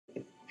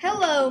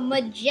Hello,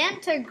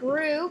 Magenta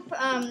Group.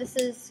 This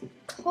is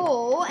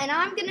Cole, and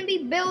I'm going to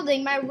be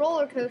building my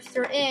roller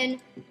coaster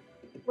in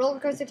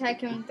Rollercoaster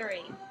Tycoon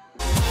 3.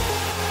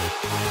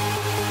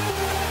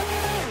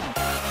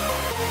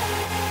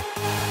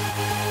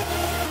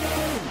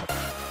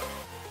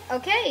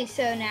 Okay,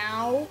 so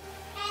now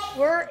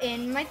we're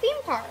in my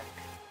theme park.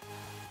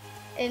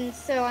 And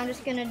so I'm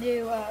just going to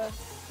do a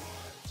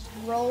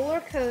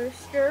roller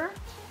coaster,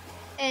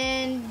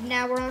 and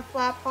now we're on a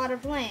flat plot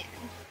of land.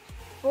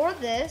 For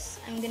this,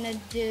 I'm gonna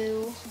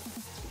do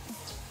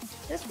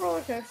this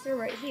roller coaster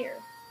right here.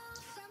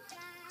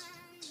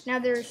 Now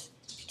there's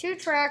two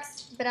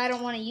tracks, but I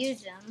don't want to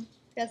use them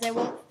because they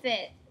won't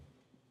fit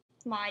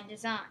my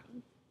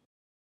design.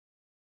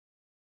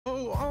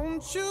 Oh,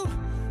 won't you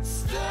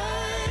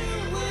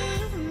stay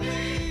with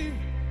me?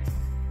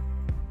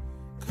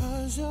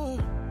 'Cause you're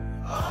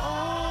all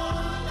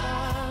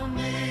I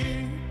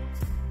need.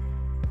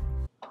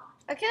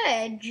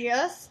 Okay, I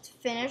just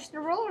finished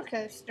the roller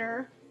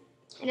coaster.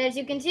 And as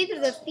you can see,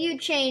 there's a few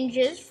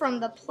changes from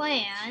the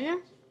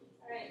plan.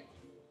 Alright,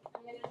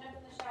 I'm gonna jump in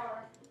the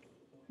shower.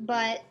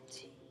 But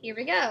here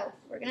we go.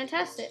 We're gonna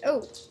test it.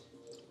 Oh,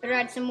 better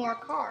add some more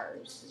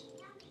cars.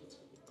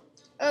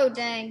 Oh,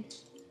 dang.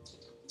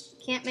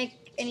 Can't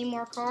make any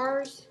more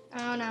cars?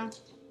 Oh, no.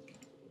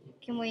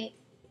 Can we?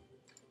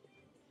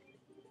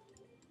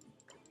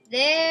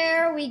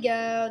 There we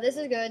go. This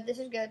is good. This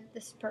is good.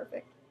 This is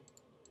perfect.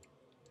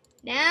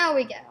 Now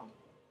we go.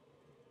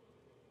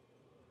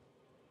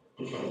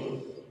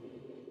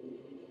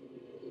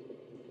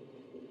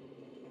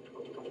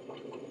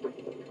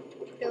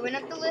 Going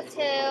up the lift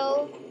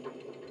hill,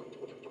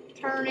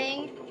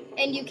 turning,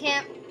 and you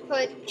can't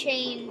put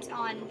chains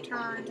on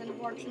turns,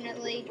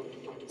 unfortunately.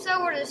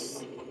 So we're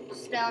just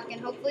stuck,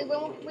 and hopefully we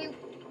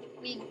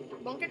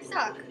won't get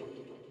stuck.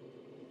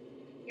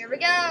 Here we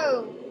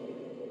go.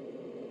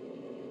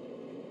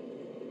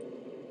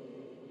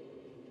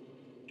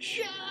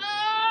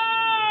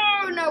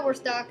 Oh, no, we're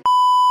stuck.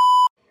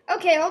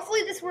 Okay,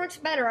 hopefully this works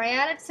better. I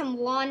added some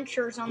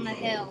launchers on the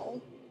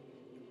hill,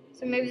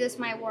 so maybe this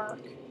might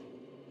work.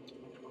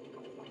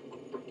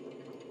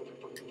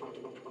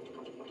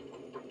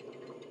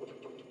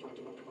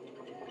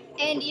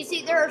 And you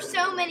see, there are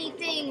so many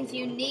things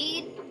you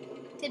need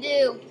to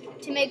do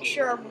to make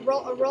sure a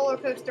roller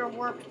coaster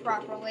works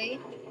properly.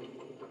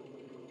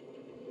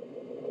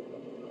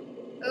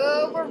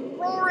 Oh, we're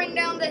roaring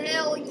down the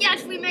hill.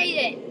 Yes, we made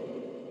it.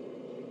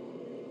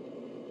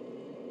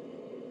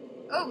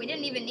 Oh, we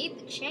didn't even need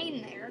the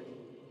chain there.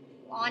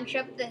 Launch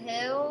up the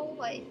hill,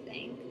 I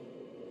think.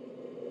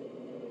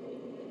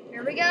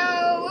 Here we go.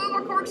 Oh,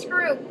 we're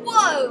corkscrew.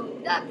 Whoa,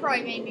 that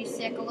probably made me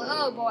sick a little.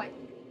 Oh, boy.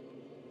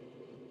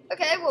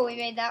 Okay, well, we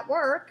made that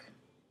work.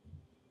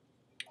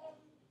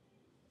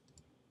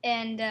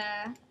 And,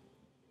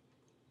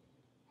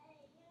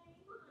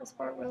 this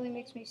part really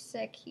makes me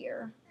sick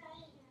here.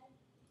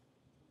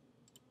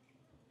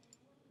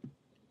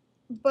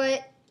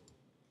 But,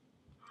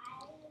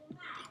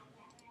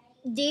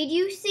 did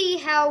you see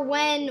how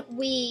when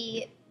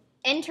we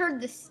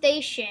entered the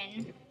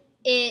station,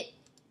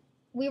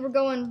 we were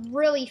going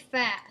really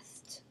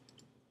fast?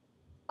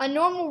 A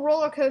normal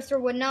roller coaster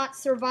would not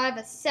survive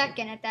a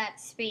second at that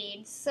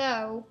speed,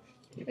 so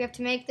we have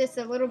to make this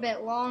a little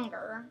bit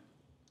longer.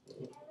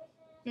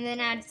 And then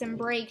add some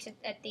brakes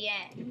at the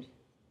end.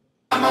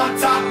 I'm on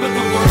top of the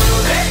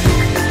world.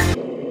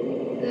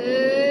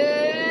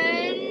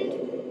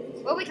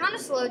 And, well, we kind of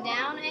slowed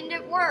down, and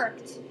it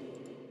worked.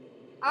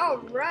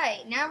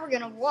 Alright, now we're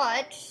gonna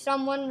watch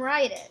someone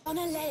ride it.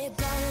 Gonna let it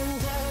burn,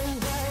 burn,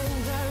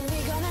 burn, burn.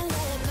 We gonna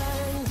let it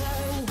burn,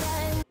 burn,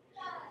 burn.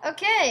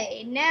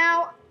 Okay,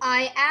 now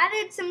I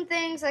added some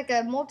things like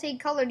a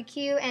multicolored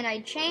cue, and I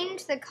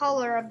changed the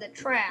color of the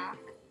track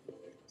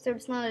so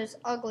it's not as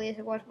ugly as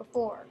it was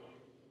before.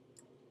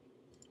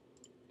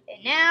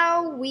 And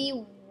now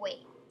we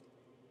wait.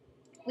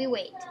 We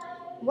wait.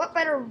 What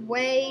better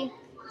way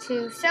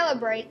to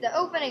celebrate the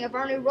opening of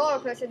our new roller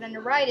coaster than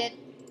to ride it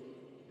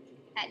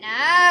at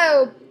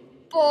now?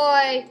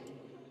 Boy,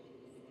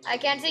 I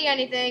can't see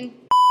anything.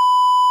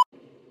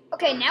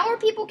 Okay, now where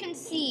people can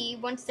see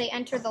once they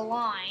enter the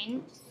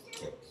line,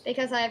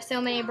 because I have so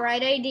many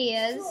bright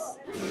ideas.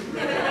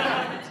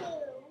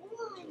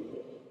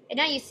 And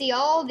now you see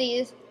all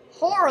these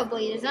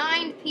horribly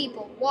designed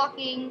people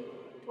walking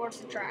towards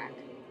the track.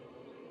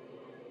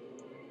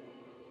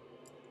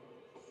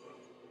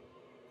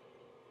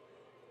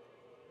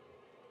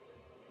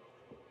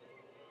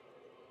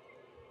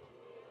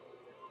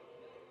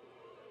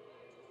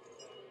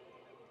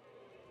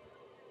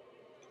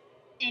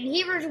 And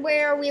here's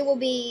where we will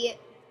be.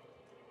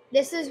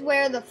 This is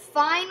where the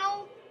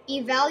final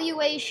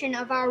evaluation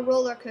of our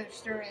roller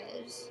coaster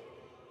is.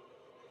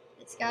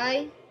 This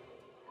guy,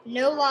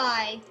 no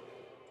lie,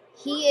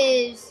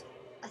 he is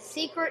a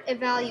secret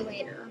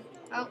evaluator.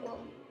 Oh, well.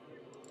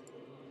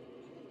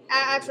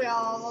 Actually,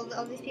 all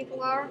of these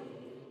people are.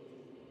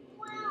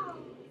 Wow.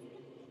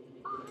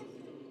 Awesome.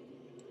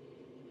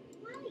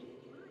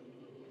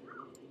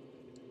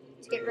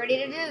 Let's get ready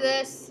to do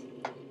this.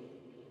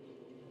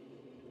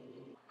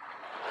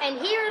 And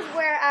here's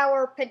where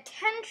our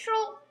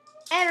potential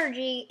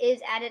energy is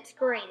at its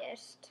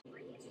greatest.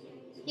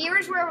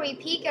 Here's where we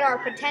peak at our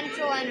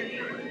potential energy.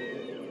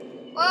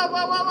 Whoa,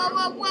 whoa, whoa, whoa,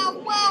 whoa,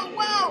 whoa, whoa,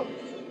 whoa!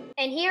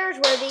 And here's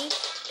where the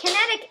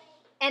kinetic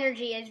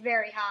energy is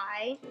very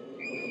high.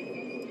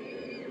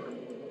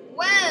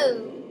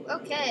 Whoa,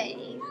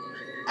 okay.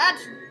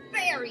 That's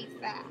very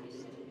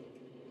fast.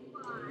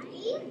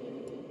 Why?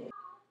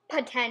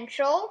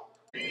 Potential.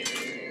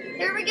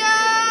 Here we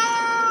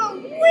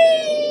go!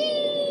 Whee!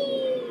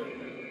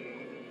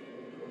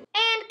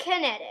 And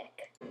kinetic.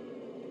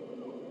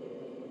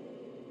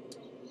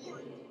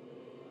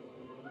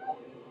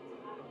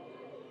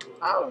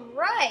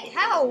 Alright,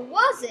 how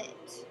was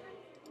it?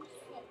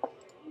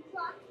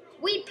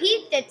 We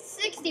peaked at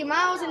 60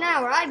 miles an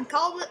hour. I'd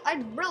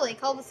really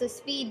call this a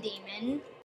speed demon.